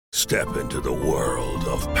Step into the world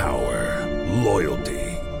of power, loyalty,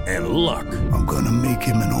 and luck. I'm gonna make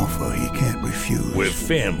him an offer he can't refuse. With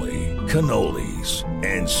family, cannolis,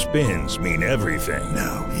 and spins mean everything.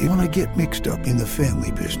 Now, you wanna get mixed up in the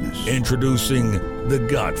family business. Introducing The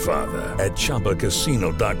Godfather at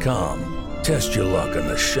ChumbaCasino.com. Test your luck in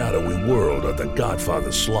the shadowy world of The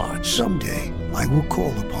Godfather slot. Someday, I will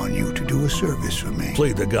call upon you to do a service for me.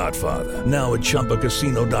 Play The Godfather now at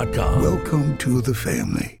ChumbaCasino.com. Welcome to the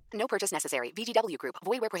family. No purchase necessary. VGW Group.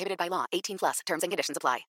 Void where prohibited by law. 18 plus. Terms and conditions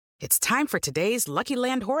apply. It's time for today's Lucky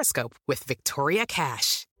Land horoscope with Victoria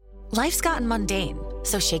Cash. Life's gotten mundane,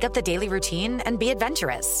 so shake up the daily routine and be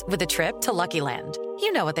adventurous with a trip to Lucky Land.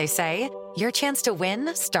 You know what they say. Your chance to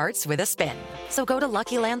win starts with a spin. So go to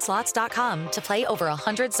LuckyLandSlots.com to play over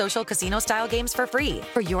 100 social casino-style games for free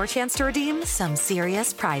for your chance to redeem some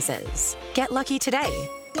serious prizes. Get lucky today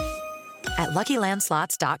at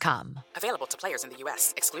LuckyLandSlots.com. Available to players in the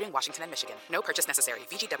U.S., excluding Washington and Michigan. No purchase necessary.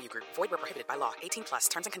 VGW Group. Void where prohibited by law. 18 plus.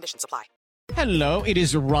 Terms and conditions apply. Hello, it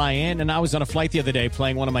is Ryan, and I was on a flight the other day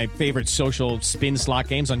playing one of my favorite social spin slot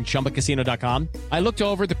games on ChumbaCasino.com. I looked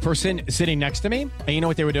over at the person sitting next to me, and you know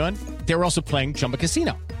what they were doing? They were also playing Chumba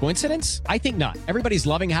Casino. Coincidence? I think not. Everybody's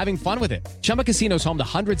loving having fun with it. Chumba Casino is home to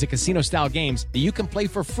hundreds of casino-style games that you can play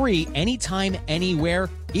for free anytime, anywhere,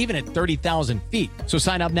 even at 30,000 feet. So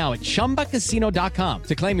sign up now at ChumbaCasino.com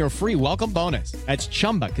to claim your free welcome bonus. That's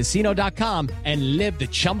ChumbaCasino.com and live the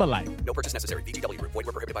Chumba life. No purchase necessary. VGW Group. Void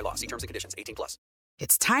where prohibited by law. See terms and conditions. 18 plus.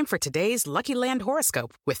 It's time for today's Lucky Land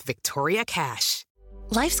horoscope with Victoria Cash.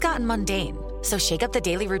 Life's gotten mundane, so shake up the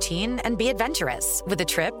daily routine and be adventurous with a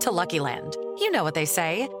trip to Lucky Land. You know what they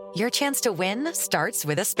say. Your chance to win starts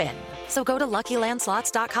with a spin. So go to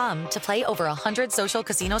LuckyLandSlots.com to play over 100 social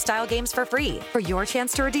casino-style games for free for your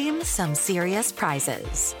chance to redeem some serious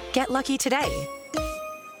prizes. Get lucky today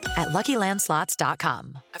at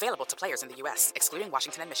LuckyLandSlots.com. Available to players in the U.S., excluding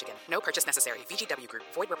Washington and Michigan. No purchase necessary. VGW Group.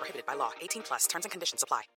 Void where prohibited by law. 18 plus. Terms and conditions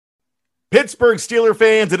apply. Pittsburgh Steelers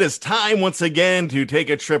fans, it is time once again to take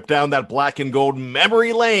a trip down that black and gold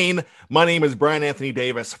memory lane. My name is Brian Anthony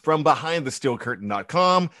Davis from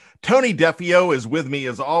BehindTheSteelCurtain.com. Tony Defio is with me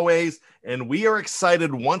as always, and we are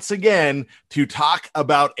excited once again to talk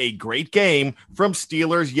about a great game from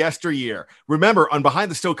Steelers yesteryear. Remember, on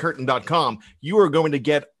BehindTheSteelCurtain.com, you are going to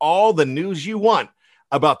get all the news you want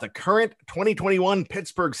about the current 2021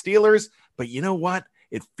 Pittsburgh Steelers, but you know what?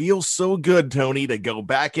 It feels so good, Tony, to go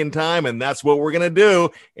back in time, and that's what we're going to do.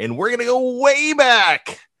 And we're going to go way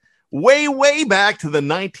back to the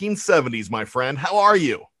 1970s, my friend. How are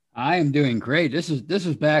you? I am doing great. This is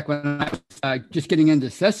back when I was just getting into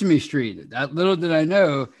Sesame Street. That little did I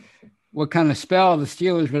know what kind of spell the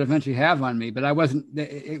Steelers would eventually have on me, but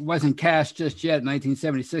it wasn't cast just yet in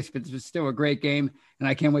 1976, but it was still a great game, and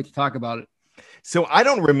I can't wait to talk about it. So I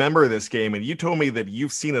don't remember this game, and you told me that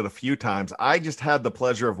you've seen it a few times. I just had the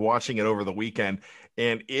pleasure of watching it over the weekend,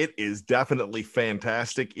 and it is definitely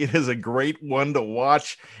fantastic. It is a great one to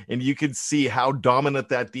watch, and you could see how dominant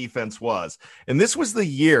that defense was. And this was the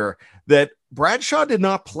year that Bradshaw did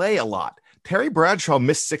not play a lot. Terry Bradshaw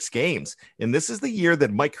missed 6 games, and this is the year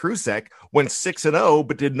that Mike Krusek went 6-0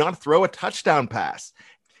 but did not throw a touchdown pass.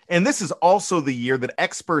 And this is also the year that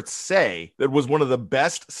experts say that was one of the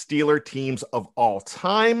best Steeler teams of all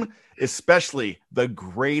time, especially the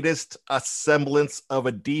greatest semblance of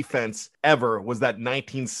a defense ever was that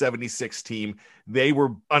 1976 team. They were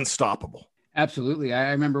unstoppable. Absolutely.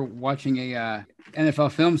 I remember watching a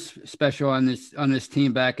NFL Films special on this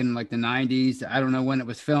team back in like the 90s. I don't know when it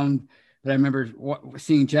was filmed, but I remember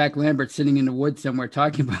seeing Jack Lambert sitting in the woods somewhere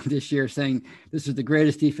talking about this year, saying this is the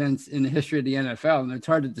greatest defense in the history of the NFL. And it's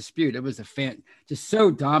hard to dispute. It was just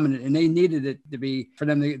so dominant, and they needed it to be for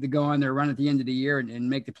them to go on their run at the end of the year and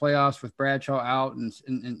make the playoffs with Bradshaw out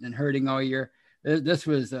and hurting all year. This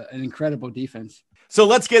was an incredible defense. So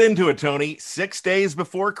let's get into it, Tony. 6 days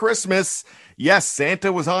before Christmas, yes,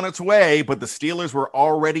 Santa was on its way, but the Steelers were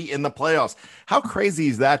already in the playoffs. How crazy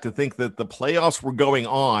is that to think that the playoffs were going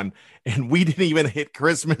on and we didn't even hit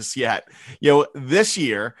Christmas yet? This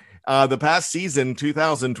year, the past season,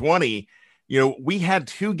 2020, we had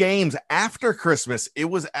 2 games after Christmas. It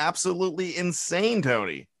was absolutely insane,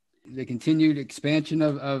 Tony. The continued expansion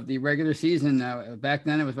of the regular season. Back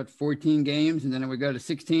then, it was 14 games, and then it would go to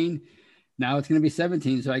 16. Now it's going to be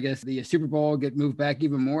 17. So I guess the Super Bowl will get moved back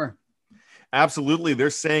even more. Absolutely. They're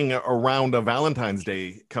saying around a Valentine's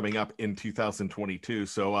Day coming up in 2022.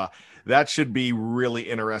 So that should be really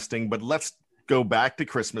interesting. But let's go back to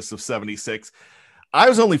Christmas of 76. I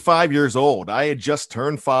was only 5 years old. I had just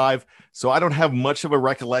turned 5. So I don't have much of a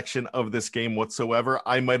recollection of this game whatsoever.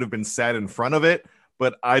 I might have been sat in front of it,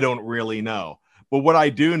 but I don't really know. But what I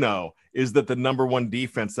do know is that the number one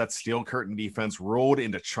defense, that Steel Curtain defense, rolled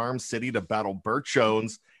into Charm City to battle Burt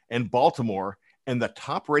Jones and Baltimore and the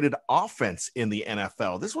top-rated offense in the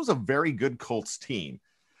NFL. This was a very good Colts team.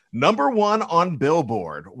 Number one on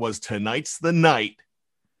Billboard was Tonight's the Night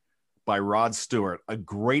by Rod Stewart, a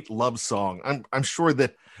great love song. I'm sure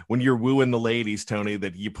that when you're wooing the ladies, Tony,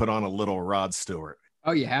 that you put on a little Rod Stewart.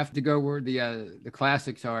 Oh, you have to go where the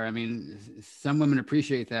classics are. I mean, some women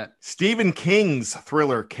appreciate that. Stephen King's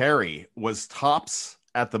thriller Carrie was tops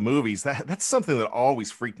at the movies. That's something that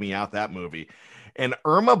always freaked me out, that movie. And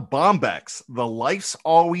Irma Bombeck's The Life's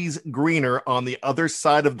Always Greener on the Other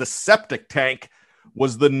Side of the Septic Tank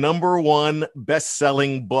was the number one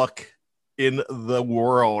best-selling book in the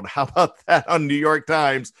world. How about that on New York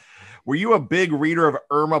Times? Were you a big reader of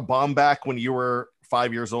Irma Bombeck when you were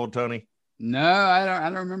 5 years old, Tony? No, I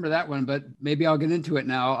don't remember that one, but maybe I'll get into it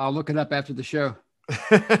now. I'll look it up after the show.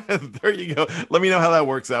 There you go. Let me know how that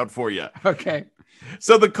works out for you. Okay.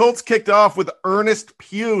 So the Colts kicked off with Ernest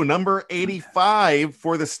Pugh, number 85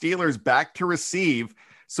 for the Steelers, back to receive.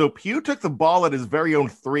 So Pugh took the ball at his very own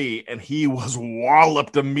 3, and he was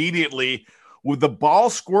walloped immediately with the ball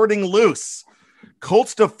squirting loose.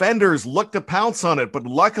 Colts defenders looked to pounce on it, but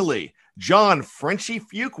luckily John Frenchie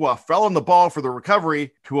Fuqua fell on the ball for the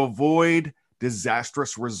recovery to avoid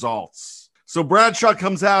disastrous results. So Bradshaw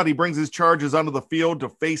comes out. He brings his charges onto the field to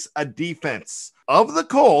face a defense of the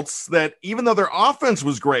Colts that, even though their offense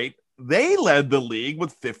was great, they led the league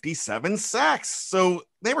with 57 sacks. So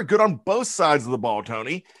they were good on both sides of the ball,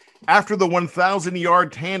 Tony. After the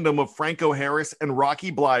 1,000-yard tandem of Franco Harris and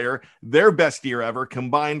Rocky Bleier, their best year ever,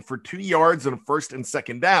 combined for 2 yards on first and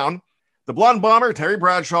second down, the blonde bomber, Terry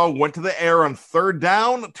Bradshaw, went to the air on third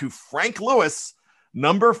down to Frank Lewis,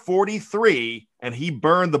 number 43, and he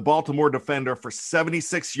burned the Baltimore defender for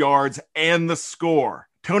 76 yards and the score.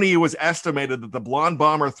 Tony, it was estimated that the blonde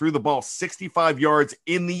bomber threw the ball 65 yards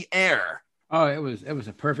in the air. Oh, it was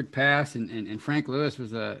a perfect pass, and Frank Lewis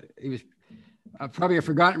was probably a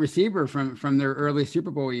forgotten receiver from their early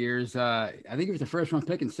Super Bowl years. I think he was the first round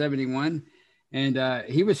pick in 71. And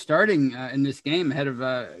he was starting in this game ahead of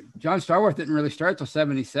John Starworth. Didn't really start till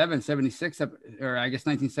 76, or I guess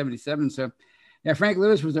 1977. So, yeah, Frank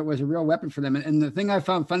Lewis was a real weapon for them. And the thing I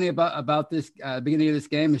found funny about this beginning of this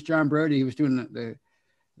game is John Brody. He was doing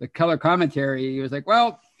the color commentary. He was like,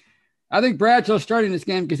 "Well, I think Bradshaw's starting this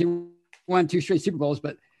game because he won 2 straight Super Bowls,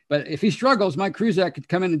 but if he struggles, Mike Kruzak could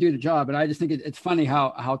come in and do the job." And I just think it's funny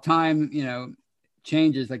how time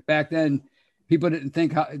changes. Like back then, people they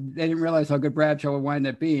didn't realize how good Bradshaw would wind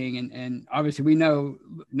up being. And obviously we know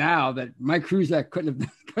now that Mike Kruzak couldn't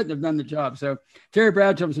have done the job. So Terry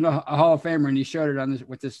Bradshaw was a Hall of Famer, and he showed it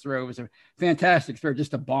with this throw. It was a fantastic throw,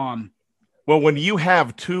 just a bomb. Well, when you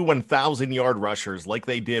have 2 1,000-yard rushers like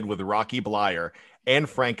they did with Rocky Bleier and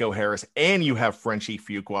Franco Harris, and you have Frenchie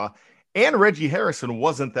Fuqua, and Reggie Harrison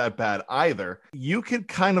wasn't that bad either, you could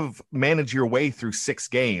kind of manage your way through 6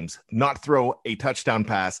 games, not throw a touchdown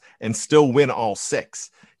pass, and still win all 6.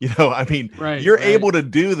 You're able to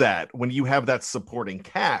do that when you have that supporting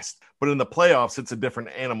cast. But in the playoffs, it's a different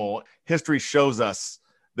animal. History shows us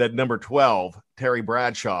that number 12, Terry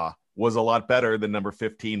Bradshaw, was a lot better than number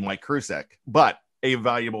 15, Mike Kruzak, but a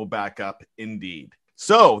valuable backup indeed.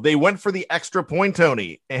 So they went for the extra point,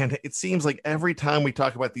 Tony, and it seems like every time we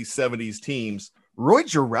talk about these 70s teams, Roy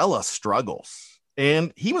Gerela struggles,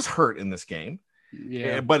 and he was hurt in this game.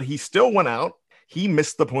 Yeah, but he still went out. He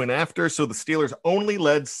missed the point after, so the Steelers only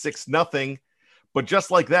led 6-0, but just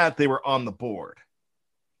like that, they were on the board.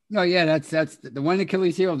 No, yeah, that's the one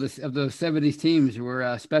Achilles heel of those 70s teams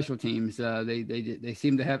were special teams. They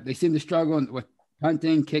seem to struggle with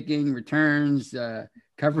punting, kicking, returns,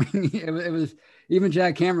 covering. It was even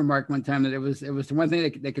Jack Hammer marked one time that it was the one thing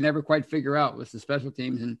they could never quite figure out was the special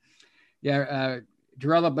teams. And Gerela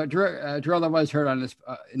was hurt on this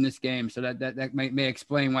in this game, so that may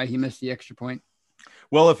explain why he missed the extra point.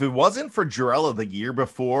 Well, if it wasn't for Gerela the year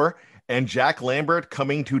before and Jack Lambert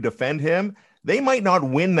coming to defend him, they might not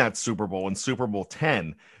win that Super Bowl in Super Bowl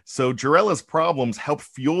 10. So Gerela's problems helped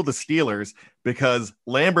fuel the Steelers because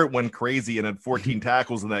Lambert went crazy and had 14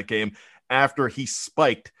 tackles in that game after he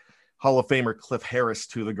spiked Hall of Famer Cliff Harris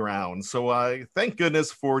to the ground. So thank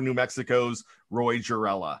goodness for New Mexico's Roy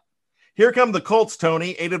Gerela. Here come the Colts,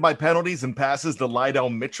 Tony, aided by penalties and passes to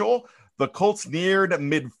Lydell Mitchell. The Colts neared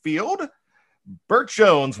midfield. Burt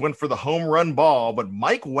Jones went for the home run ball, but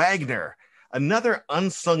Mike Wagner, another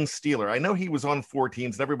unsung Steeler. I know he was on 4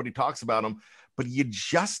 teams and everybody talks about him, but you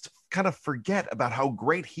just kind of forget about how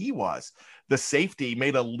great he was. The safety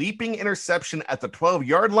made a leaping interception at the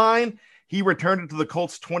 12-yard line. He returned it to the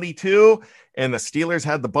Colts 22, and the Steelers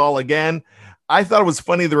had the ball again. I thought it was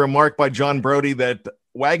funny, the remark by John Brody that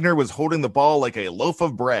Wagner was holding the ball like a loaf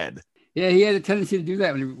of bread. Yeah, he had a tendency to do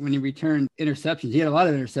that when he returned interceptions. He had a lot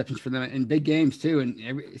of interceptions for them in big games too, and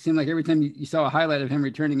it seemed like every time you saw a highlight of him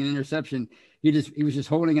returning an interception, he was just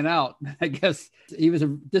holding it out. I guess he was a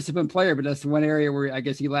disciplined player, but that's the one area where I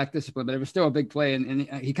guess he lacked discipline. But it was still a big play, and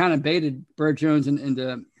he kind of baited Burt Jones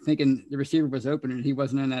into thinking the receiver was open, and he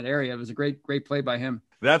wasn't in that area. It was a great play by him.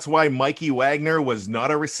 That's why Mikey Wagner was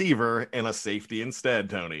not a receiver and a safety instead,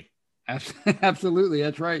 Tony. Absolutely,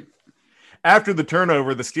 that's right. After the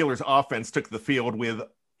turnover, the Steelers offense took the field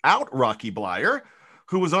without Rocky Bleier,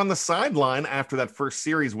 who was on the sideline after that first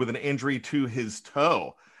series with an injury to his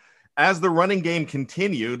toe. As the running game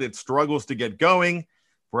continued, it struggles to get going.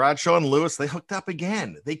 Bradshaw and Lewis, they hooked up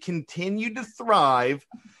again. They continued to thrive,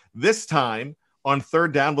 this time on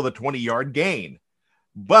third down with a 20-yard gain.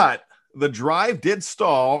 But the drive did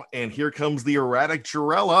stall, and here comes the erratic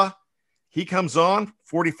Jarrella. He comes on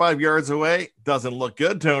 45 yards away. Doesn't look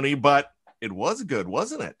good, Tony, but it was good,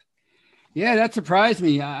 wasn't it? Yeah, that surprised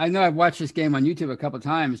me. I know I've watched this game on YouTube a couple of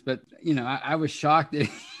times, but, I was shocked that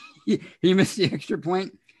he missed the extra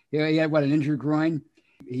point. He had, an injured groin.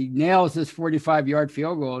 He nails this 45-yard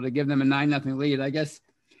field goal to give them a 9-0 lead. I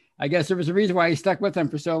guess there was a reason why he stuck with them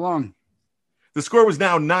for so long. The score was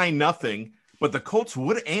now 9-0, but the Colts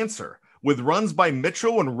would answer with runs by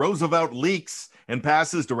Mitchell and Roosevelt leaks and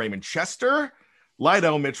passes to Raymond Chester.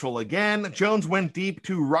 Lido Mitchell again. Jones went deep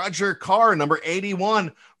to Roger Carr, number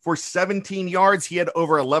 81, for 17 yards. He had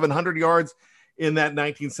over 1,100 yards in that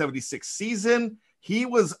 1976 season. He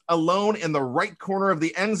was alone in the right corner of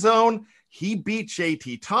the end zone. He beat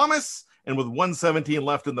J.T. Thomas, and with 1:17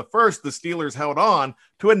 left in the first, the Steelers held on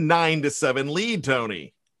to a 9-7 lead,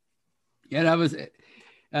 Tony. Yeah, that was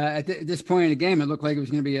at this point in the game, it looked like it was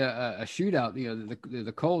going to be a shootout.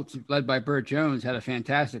 The Colts, led by Burt Jones, had a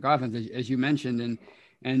fantastic offense, as you mentioned,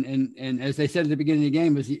 and as they said at the beginning of the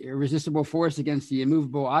game, was the irresistible force against the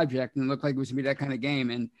immovable object, and it looked like it was going to be that kind of game.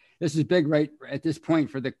 And this is big right at this point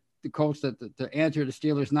for the Colts to answer the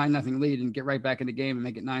Steelers' 9-0 lead and get right back in the game and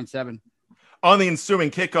make it 9-7. On the ensuing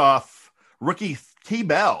kickoff, rookie T.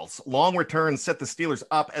 Bell's long return set the Steelers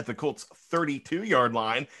up at the Colts' 32-yard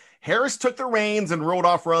line. Harris took the reins and rolled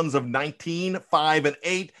off runs of 19, 5, and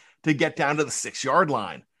 8 to get down to the 6-yard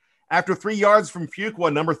line. After 3 yards from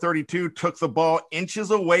Fuqua, number 32 took the ball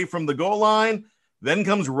inches away from the goal line. Then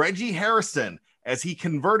comes Reggie Harrison as he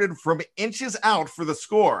converted from inches out for the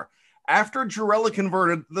score. After Jarrella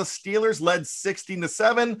converted, the Steelers led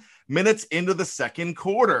 16-7 minutes into the second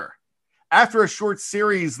quarter. After a short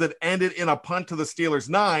series that ended in a punt to the Steelers'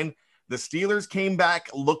 9, the Steelers came back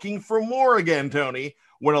looking for more again, Tony.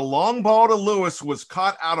 When a long ball to Lewis was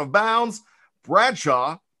caught out of bounds,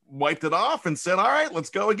 Bradshaw wiped it off and said, all right,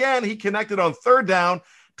 let's go again. He connected on third down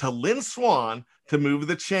to Lynn Swann to move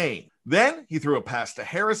the chain. Then he threw a pass to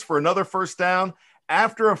Harris for another first down.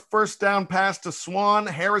 After a first down pass to Swann,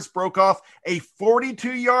 Harris broke off a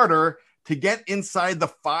 42-yarder to get inside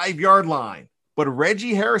the 5-yard line. But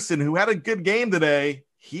Reggie Harrison, who had a good game today,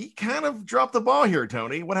 he kind of dropped the ball here,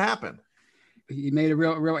 Tony. What happened? He made a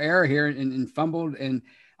real error here and fumbled. And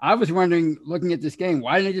I was wondering, looking at this game,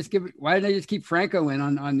 why didn't they just keep Franco in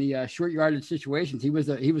on the short yardage situations? He was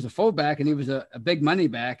a fullback and he was a big money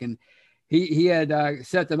back, and he had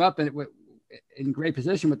set them up in great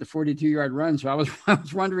position with the 42-yard run. So I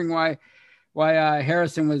was wondering why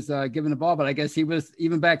Harrison was given the ball, but I guess he was,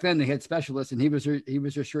 even back then they had specialists and he was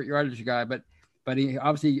a short yardage guy, but he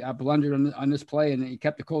obviously blundered on this play and he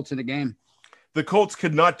kept the Colts in the game. The Colts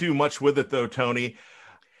could not do much with it, though, Tony.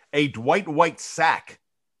 A Dwight White sack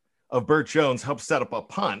of Burt Jones helped set up a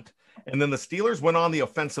punt, and then the Steelers went on the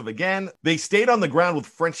offensive again. They stayed on the ground with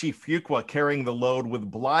Frenchie Fuqua carrying the load, with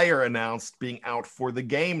Bleier announced being out for the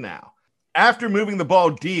game now. After moving the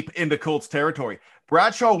ball deep into Colts territory,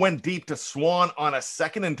 Bradshaw went deep to Swann on a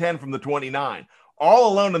 2nd and 10 from the 29.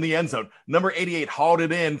 All alone in the end zone, number 88 hauled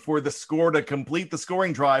it in for the score to complete the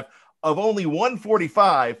scoring drive of only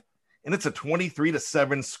 145, and it's a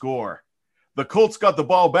 23-7 score. The Colts got the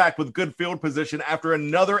ball back with good field position after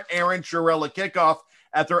another errant Jarrella kickoff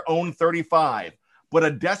at their own 35. But a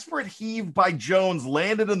desperate heave by Jones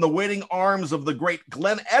landed in the waiting arms of the great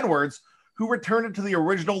Glenn Edwards, who returned it to the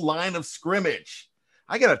original line of scrimmage.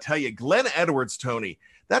 I got to tell you, Glenn Edwards, Tony,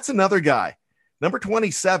 that's another guy. Number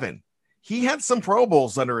 27. He had some Pro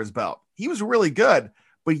Bowls under his belt. He was really good,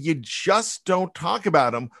 but you just don't talk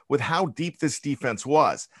about him with how deep this defense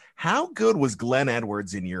was. How good was Glenn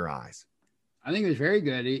Edwards in your eyes? I think he was very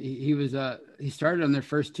good. He started on their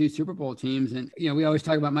first 2 Super Bowl teams. And, we always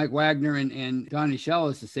talk about Mike Wagner and Donnie Shell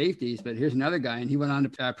as the safeties, but here's another guy. And he went on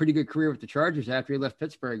to a pretty good career with the Chargers after he left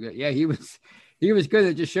Pittsburgh. But yeah, he was good.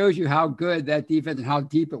 It just shows you how good that defense and how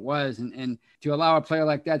deep it was. And to allow a player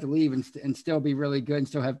like that to leave and still be really good and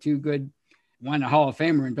still have 2 good, one a Hall of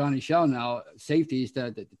Famer and Donnie Shell now, safeties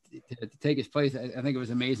to take his place. I think it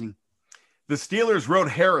was amazing. The Steelers rode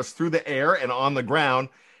Harris through the air and on the ground,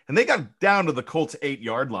 and they got down to the Colts'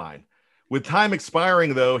 8-yard line. With time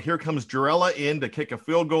expiring, though, here comes Jarella in to kick a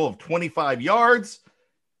field goal of 25 yards,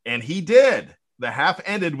 and he did. The half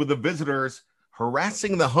ended with the visitors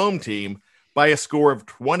harassing the home team by a score of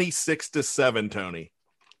 26-7, Tony.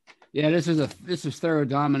 Yeah, this was thorough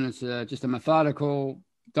dominance, just a methodical,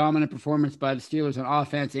 dominant performance by the Steelers on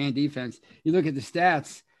offense and defense. You look at the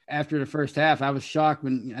stats after the first half, I was shocked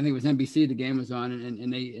when I think it was NBC the game was on,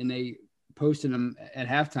 and they posted them at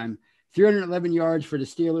halftime. 311 yards for the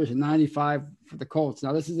Steelers and 95 for the Colts.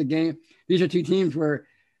 Now, this is a game. These are 2 teams where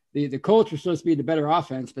the Colts were supposed to be the better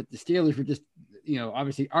offense, but the Steelers were just,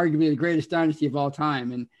 obviously arguably the greatest dynasty of all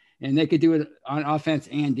time. And they could do it on offense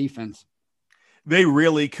and defense. They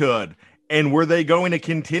really could. And were they going to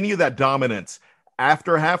continue that dominance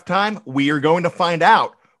after halftime? We are going to find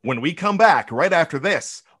out when we come back right after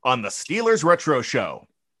this on the Steelers Retro Show.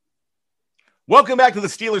 Welcome back to the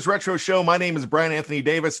Steelers Retro Show. My name is Brian Anthony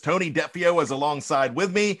Davis. Tony Defio is alongside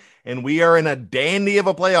with me, and we are in a dandy of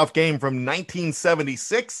a playoff game from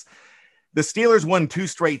 1976. The Steelers won 2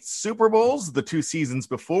 straight Super Bowls the 2 seasons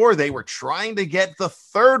before. They were trying to get the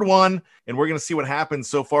 3rd one, and we're going to see what happens.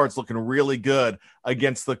 So far, it's looking really good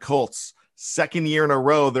against the Colts. 2nd year in a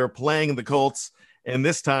row, they're playing the Colts, and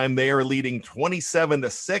this time they are leading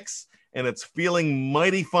 27-6, and it's feeling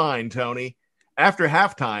mighty fine, Tony. After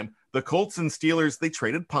halftime, the Colts and Steelers, they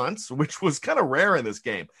traded punts, which was kind of rare in this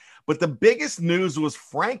game. But the biggest news was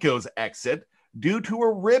Franco's exit due to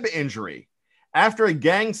a rib injury. After a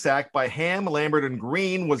gang sack by Ham, Lambert, and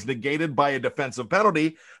Green was negated by a defensive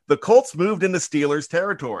penalty, the Colts moved into Steelers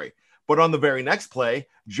territory. But on the very next play,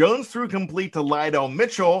 Jones threw complete to Lydell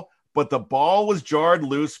Mitchell, but the ball was jarred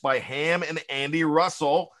loose by Ham and Andy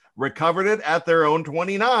Russell, recovered it at their own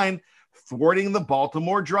 29, thwarting the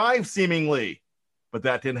Baltimore drive seemingly. But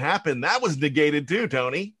that didn't happen. That was negated too,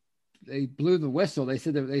 Tony. They blew the whistle. They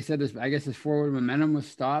said this. I guess this forward momentum was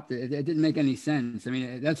stopped. It didn't make any sense. I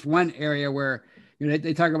mean, that's one area where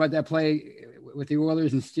they talk about that play with the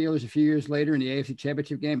Oilers and Steelers a few years later in the AFC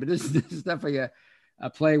Championship game. But this is definitely a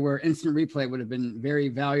play where instant replay would have been very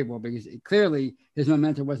valuable because clearly his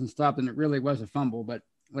momentum wasn't stopped and it really was a fumble. But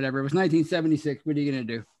whatever. It was 1976. What are you going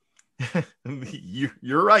to do?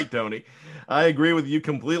 You're right, Tony. I agree with you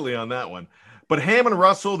completely on that one. But Ham and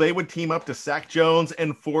Russell, they would team up to sack Jones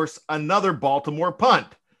and force another Baltimore punt.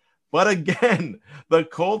 But again, the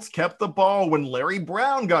Colts kept the ball when Larry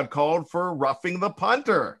Brown got called for roughing the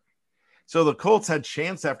punter. So the Colts had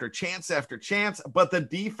chance after chance after chance, but the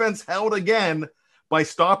defense held again by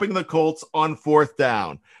stopping the Colts on 4th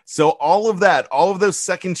down. So all of those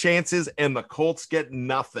second chances, and the Colts get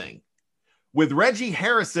nothing. With Reggie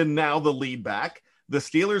Harrison now the lead back, the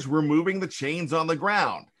Steelers were moving the chains on the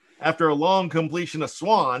ground. After a long completion of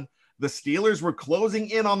Swan, the Steelers were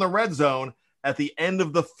closing in on the red zone at the end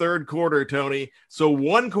of the 3rd quarter, Tony. So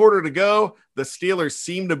 1 quarter to go, the Steelers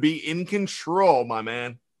seem to be in control, my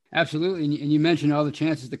man. Absolutely. And you mentioned all the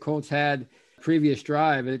chances the Colts had previous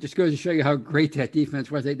drive. And it just goes to show you how great that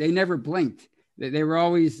defense was. They never blinked. They were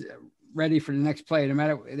always ready for the next play. No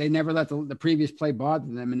matter, they never let the previous play bother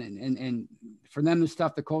them. And for them to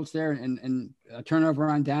stuff the Colts there and turnover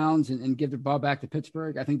on downs and give the ball back to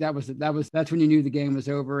Pittsburgh, I think that's when you knew the game was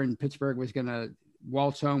over and Pittsburgh was going to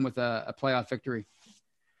waltz home with a playoff victory.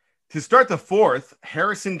 To start the 4th,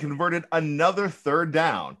 Harrison converted another 3rd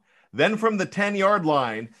down. Then from the 10-yard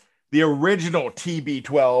line, the original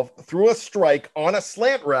TB12 threw a strike on a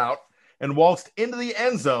slant route and waltzed into the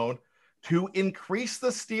end zone to increase the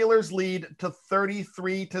Steelers' lead to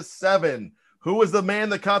 33-7. Who was the man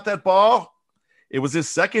that caught that ball? It was his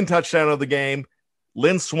 2nd touchdown of the game,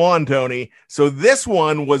 Lynn Swan, Tony. So this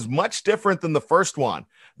one was much different than the first one.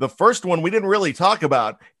 The first one we didn't really talk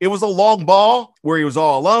about. It was a long ball where he was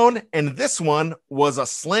all alone, and this one was a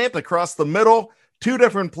slant across the middle, 2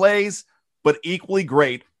 different plays, but equally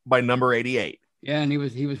great by number 88. Yeah, and he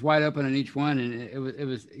was wide open on each one, and it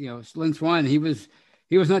was Lynn Swan. He was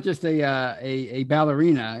not just a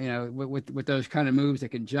ballerina, with those kind of moves that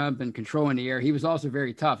can jump and control in the air. He was also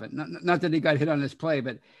very tough. And not that he got hit on this play,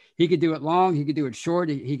 but he could do it long. He could do it short.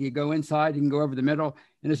 He could go inside. He can go over the middle.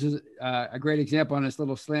 And this is a great example on this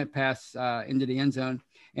little slant pass into the end zone.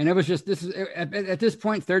 And it was just, at this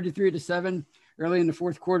point, 33-7 early in the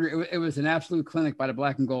fourth quarter. It was an absolute clinic by the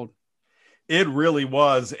black and gold. It really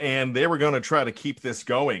was. And they were going to try to keep this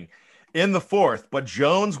going in the fourth, but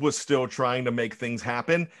Jones was still trying to make things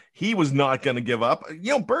happen. He was not going to give up.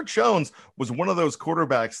 Bert Jones was one of those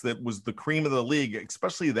quarterbacks that was the cream of the league,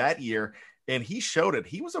 especially that year. And he showed it.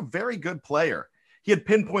 He was a very good player. He had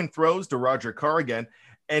pinpoint throws to Roger Carrigan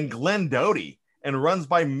and Glenn Doty and runs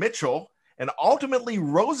by Mitchell. And ultimately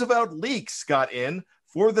Roosevelt Leaks got in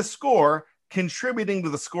for the score, contributing to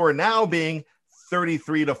the score now being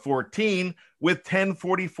 33-14 with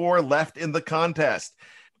 10:44 left in the contest.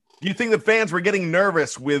 Do you think that fans were getting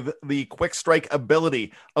nervous with the quick strike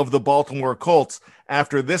ability of the Baltimore Colts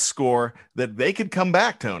after this score that they could come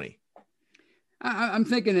back, Tony? I'm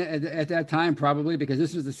thinking at that time, probably, because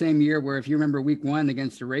this was the same year where, if you remember week 1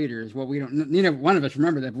 against the Raiders, well, we don't, neither one of us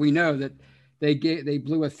remember that, but we know that they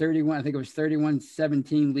blew a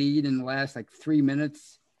 31-17 lead in the last 3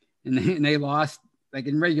 minutes, and they lost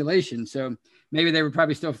in regulation. So maybe they were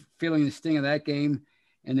probably still feeling the sting of that game,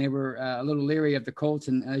 and they were a little leery of the Colts.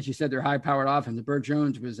 And as you said, their high-powered offense. Bert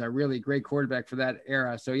Jones was a really great quarterback for that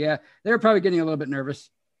era. So yeah, they were probably getting a little bit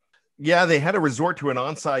nervous. Yeah, they had to resort to an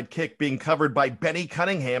onside kick being covered by Benny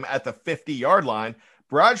Cunningham at the 50-yard line.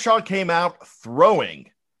 Bradshaw came out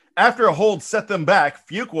throwing. After a hold set them back,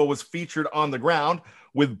 Fuqua was featured on the ground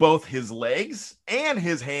with both his legs and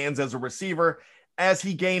his hands as a receiver as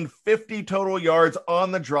he gained 50 total yards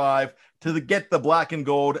on the drive to get the black and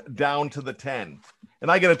gold down to the 10.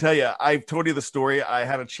 And I got to tell you, I've told you the story. I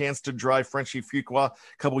had a chance to drive Frenchie Fuqua a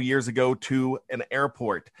couple years ago to an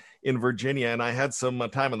airport in Virginia, and I had some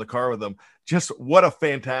time in the car with him. Just what a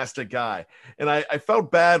fantastic guy. And I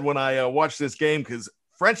felt bad when I watched this game because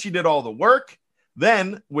Frenchie did all the work.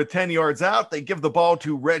 Then, with 10 yards out, they give the ball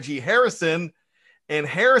to Reggie Harrison, and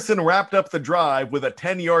Harrison wrapped up the drive with a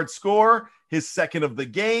 10-yard score, his second of the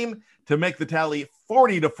game, to make the tally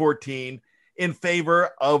 40-14 in favor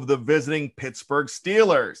of the visiting Pittsburgh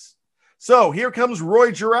Steelers. So here comes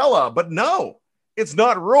Roy Gerela, but no, it's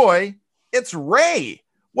not Roy, it's Ray.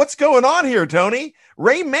 What's going on here, Tony?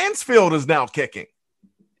 Ray Mansfield is now kicking.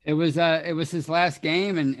 It was his last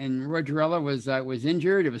game, and Roy Gerela was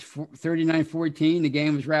injured. It was 39-14. The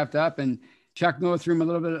game was wrapped up, and Chuck Noll threw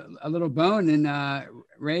him a little bone, and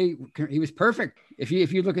Ray, he was perfect. If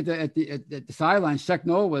you look at the sidelines, Chuck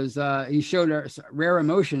Noll was he showed a rare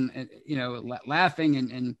emotion, laughing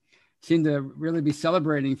and seemed to really be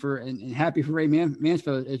celebrating and happy for Ray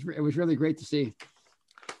Mansfield. It was really great to see.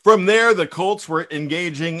 From there, the Colts were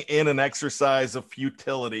engaging in an exercise of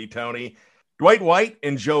futility, Tony. Dwight White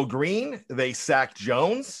and Joe Green, they sacked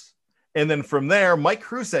Jones. And then from there, Mike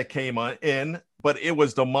Krusek came in, but it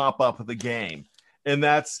was to mop up the game. And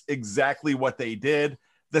that's exactly what they did.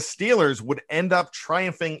 The Steelers would end up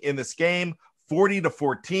triumphing in this game,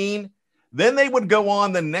 40-14. Then they would go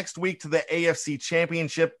on the next week to the AFC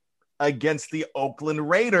Championship against the Oakland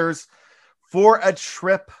Raiders for a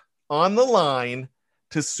trip on the line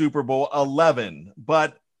to Super Bowl 11.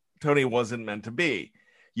 But Tony, wasn't meant to be.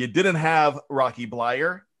 You didn't have Rocky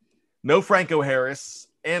Bleier, no Franco Harris,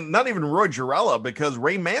 and not even Roy Gerela, because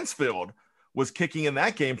Ray Mansfield was kicking in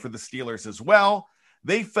that game for the Steelers as well.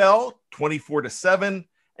 They fell 24-7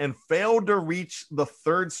 and failed to reach the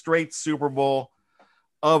third straight Super Bowl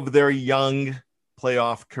of their young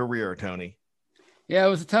playoff career, Tony. Yeah, it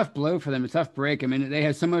was a tough blow for them, a tough break. I mean, they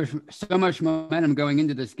had so much momentum going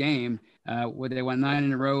into this game, where they won 9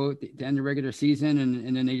 in a row at the end of the regular season,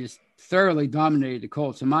 and then they just thoroughly dominated the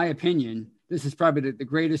Colts. In my opinion, this is probably the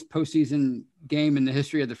greatest postseason game in the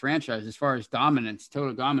history of the franchise as far as dominance,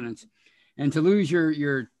 total dominance. And to lose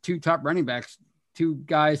your two top running backs, two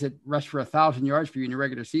guys that rushed for 1,000 yards for you in the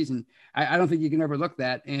regular season, I don't think you can overlook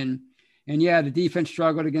that. And yeah, the defense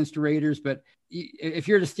struggled against the Raiders, but if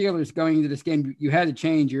you're the Steelers going into this game, you had to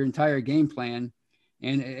change your entire game plan,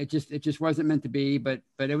 and it just wasn't meant to be. But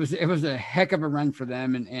it was a heck of a run for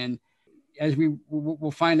them, and as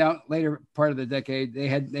we'll find out later part of the decade, they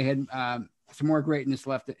had some more greatness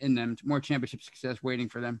left in them, more championship success waiting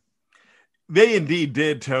for them. They indeed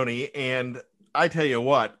did, Tony. And I tell you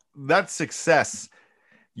what, that success,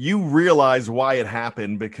 you realize why it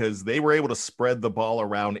happened, because they were able to spread the ball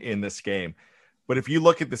around in this game. But if you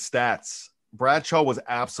look at the stats, Bradshaw was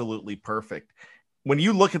absolutely perfect. When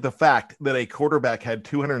you look at the fact that a quarterback had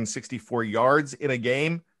 264 yards in a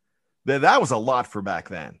game, that was a lot for back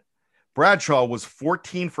then. Bradshaw was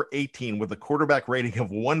 14 for 18 with a quarterback rating of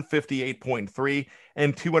 158.3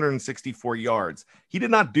 and 264 yards. He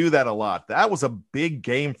did not do that a lot. That was a big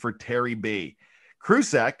game for Terry B.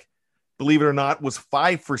 Krusek, believe it or not, was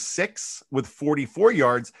 5 for 6 with 44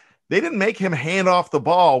 yards. they didn't make him hand off the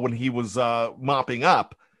ball when he was mopping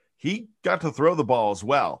up. He got to throw the ball as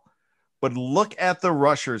well. But look at the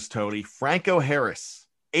rushers, Tony. Franco Harris,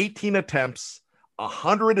 18 attempts,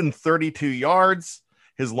 132 yards.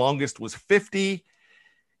 His longest was 50.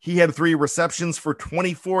 He had 3 receptions for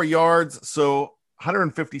 24 yards, so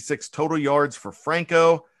 156 total yards for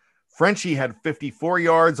Franco. Frenchie had 54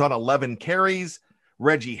 yards on 11 carries.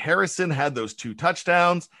 Reggie Harrison had those 2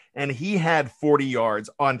 touchdowns, and he had 40 yards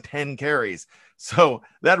on 10 carries. So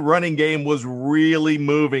that running game was really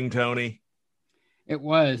moving, Tony. It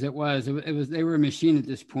was. They were a machine at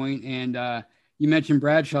this point. And you mentioned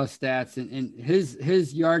Bradshaw's stats, and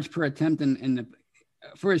his yards per attempt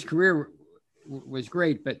for his career was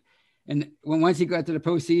great. But once he got to the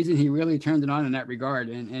postseason, he really turned it on in that regard.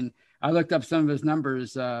 And I looked up some of his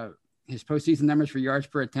numbers, his postseason numbers for yards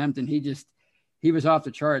per attempt, and he was off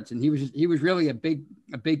the charts. And he was really a big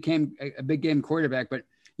game quarterback. But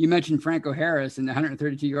you mentioned Franco Harris and the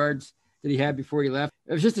 132 yards that he had before he left.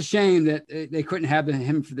 It was just a shame that they couldn't have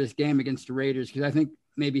him for this game against the Raiders, because I think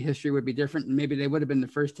maybe history would be different, and maybe they would have been the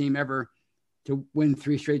first team ever to win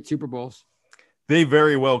 3 straight Super Bowls. They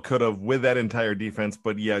very well could have with that entire defense,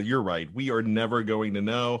 but yeah, you're right. We are never going to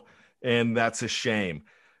know, and that's a shame.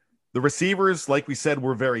 The receivers, like we said,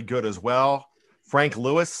 were very good as well. Frank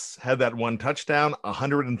Lewis had that 1 touchdown,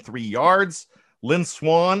 103 yards. Lynn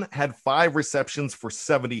Swann had 5 receptions for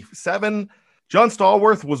 77. John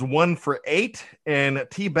Stallworth was 1 for 8, and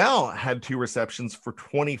T. Bell had 2 receptions for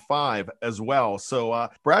 25 as well. So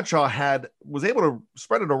Bradshaw was able to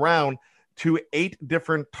spread it around to 8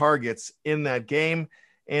 different targets in that game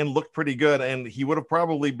and looked pretty good. And he would have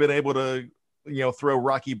probably been able to, throw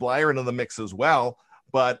Rocky Bleier into the mix as well,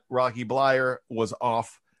 but Rocky Bleier was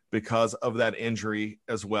off because of that injury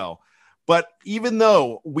as well. But even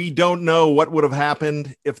though we don't know what would have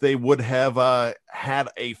happened if they would have had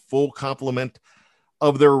a full complement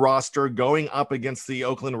of their roster going up against the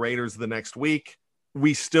Oakland Raiders the next week,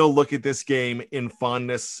 we still look at this game in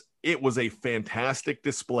fondness. It was a fantastic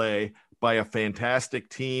display by a fantastic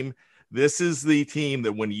team. This is the team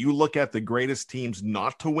that when you look at the greatest teams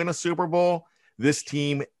not to win a Super Bowl, this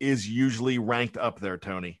team is usually ranked up there,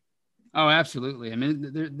 Tony. Oh, absolutely. I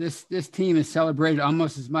mean, this team is celebrated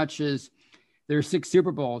almost as much as their 6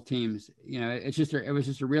 Super Bowl teams. It was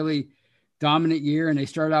just a really dominant year, and they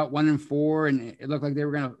started out 1-4, and it looked like they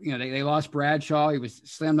were going to, they lost Bradshaw. He was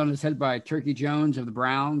slammed on his head by Turkey Jones of the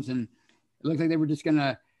Browns, and it looked like they were just going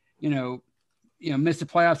to, miss the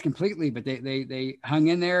playoffs completely. But they hung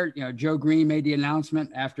in there. Joe Green made the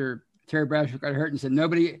announcement after Terry Bradshaw got hurt and said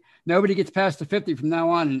nobody gets past the 50 from now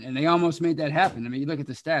on, and they almost made that happen. I mean, you look at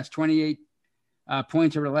the stats: 28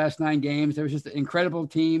 points over the last 9 games. It was just an incredible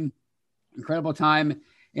team, incredible time,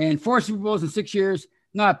 and 4 Super Bowls in 6 years.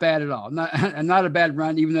 Not bad at all. Not a bad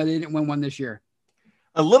run, even though they didn't win one this year.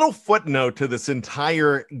 A little footnote to this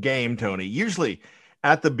entire game, Tony. Usually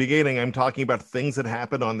at the beginning, I'm talking about things that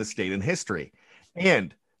happened on this date in history.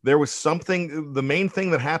 And there was the main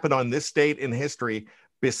thing that happened on this date in history,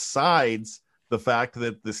 besides the fact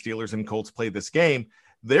that the Steelers and Colts played this game,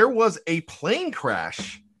 there was a plane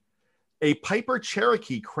crash. A Piper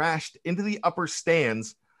Cherokee crashed into the upper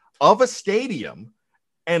stands of a stadium,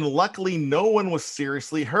 and luckily no one was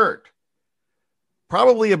seriously hurt.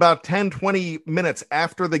 Probably about 10-20 minutes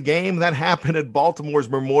after the game, that happened at Baltimore's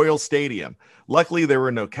Memorial Stadium. Luckily, there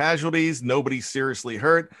were no casualties, nobody seriously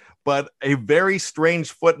hurt, but a very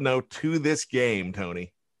strange footnote to this game,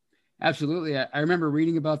 Tony. Absolutely. I remember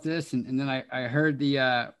reading about this, and then I heard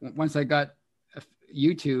once I got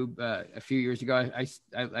YouTube a few years ago,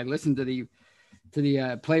 I listened to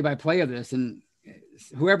the play-by-play of this, and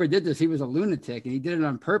whoever did this, he was a lunatic, and he did it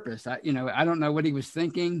on purpose. I don't know what he was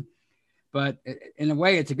thinking, but in a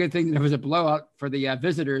way, it's a good thing that it was a blowout for the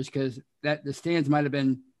visitors, because the stands might have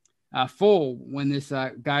been full when this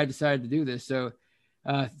guy decided to do this. So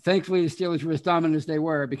thankfully, the Steelers were as dominant as they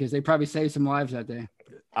were, because they probably saved some lives that day.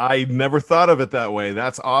 I never thought of it that way.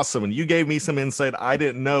 That's awesome. And you gave me some insight. I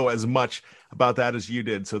didn't know as much about that as you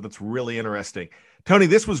did. So that's really interesting. Tony,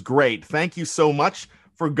 this was great. Thank you so much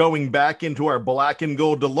for going back into our black and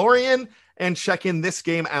gold DeLorean and checking this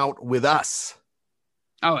game out with us.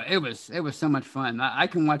 Oh, it was so much fun. I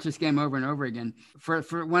can watch this game over and over again. For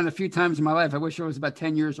one of the few times in my life, I wish I was about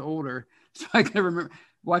 10 years older so I could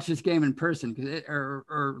watch this game in person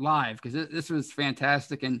or live, because this was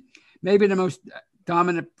fantastic, and maybe the most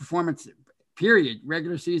dominant performance, period,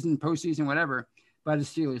 regular season, postseason, whatever, by the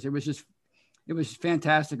Steelers. It was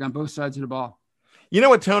fantastic on both sides of the ball. You know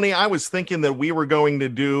what, Tony? I was thinking that we were going to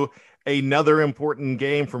do another important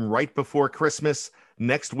game from right before Christmas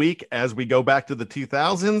next week as we go back to the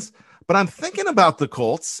 2000s, but I'm thinking about the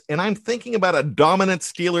Colts, and I'm thinking about a dominant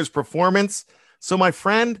Steelers performance. So, my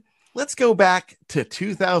friend, let's go back to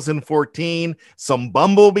 2014, some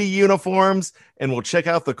Bumblebee uniforms, and we'll check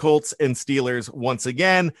out the Colts and Steelers once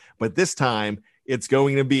again, but this time it's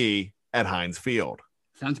going to be at Heinz Field.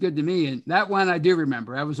 Sounds good to me. And that one I do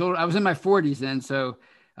remember. I was old. I was in my 40s then, so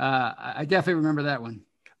I definitely remember that one.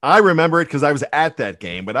 I remember it because I was at that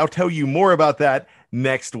game, but I'll tell you more about that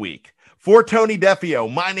next week. For Tony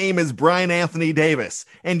Defeo, my name is Brian Anthony Davis,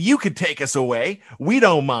 and you could take us away. We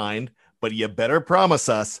don't mind, but you better promise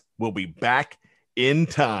us we'll be back in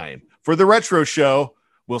time. For the Retro Show,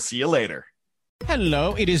 we'll see you later.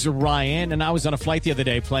 Hello, it is Ryan, and I was on a flight the other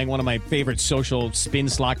day playing one of my favorite social spin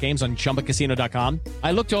slot games on ChumbaCasino.com.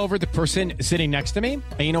 I looked over at the person sitting next to me,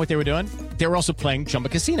 and you know what they were doing? They were also playing Chumba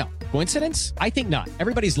Casino. Coincidence? I think not.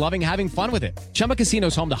 Everybody's loving having fun with it. Chumba Casino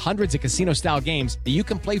is home to hundreds of casino-style games that you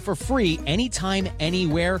can play for free anytime,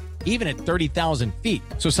 anywhere, even at 30,000 feet.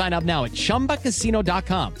 So sign up now at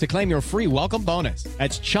ChumbaCasino.com to claim your free welcome bonus.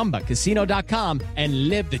 That's ChumbaCasino.com and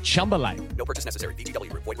live the Chumba life. No purchase necessary. VGW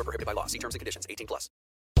Group. Void where prohibited by law. See terms and conditions. 18+.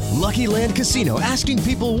 Lucky Land Casino, asking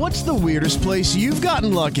people, what's the weirdest place you've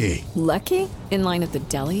gotten lucky? Lucky? In line at the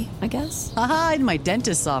deli, I guess? Aha, in my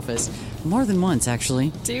dentist's office. More than once,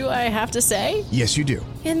 actually. Do I have to say? Yes, you do.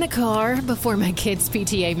 In the car before my kids'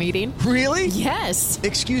 PTA meeting. Really? Yes.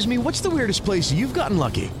 Excuse me, what's the weirdest place you've gotten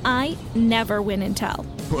lucky? I never win and tell.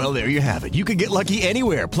 Well, there you have it. You can get lucky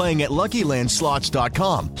anywhere, playing at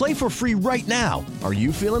LuckyLandSlots.com. Play for free right now. Are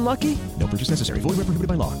you feeling lucky? No purchase necessary. Void where prohibited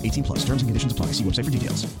by law. 18+. Terms and conditions apply. See website for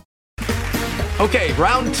details. Okay,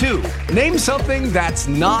 round two. Name something that's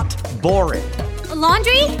not boring. A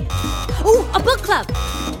laundry? Ooh, a book club.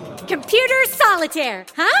 Computer solitaire,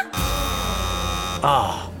 huh?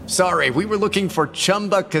 Ah, sorry. We were looking for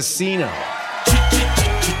Chumba Casino.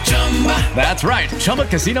 That's right.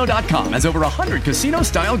 ChumbaCasino.com has over 100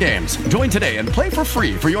 casino-style games. Join today and play for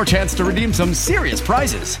free for your chance to redeem some serious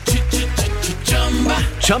prizes.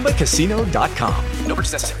 ChumbaCasino.com. No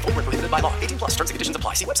purchase necessary. Void where prohibited by law. 18+. Terms and conditions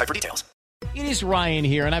apply. See website for details. It is Ryan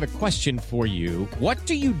here, and I have a question for you. What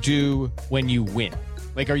do you do when you win?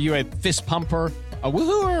 Like, are you a fist pumper, a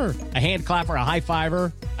woohooer, a hand clapper, a high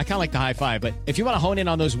fiver? I kind of like the high five, but if you want to hone in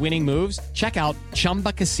on those winning moves, check out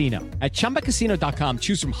Chumba Casino. At ChumbaCasino.com,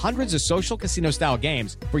 choose from hundreds of social casino-style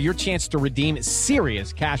games for your chance to redeem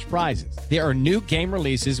serious cash prizes. There are new game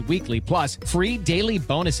releases weekly, plus free daily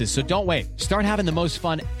bonuses, so don't wait. Start having the most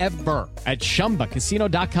fun ever at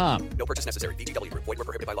ChumbaCasino.com. No purchase necessary. VGW Group. Void where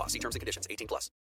prohibited by law. See terms and conditions. 18+.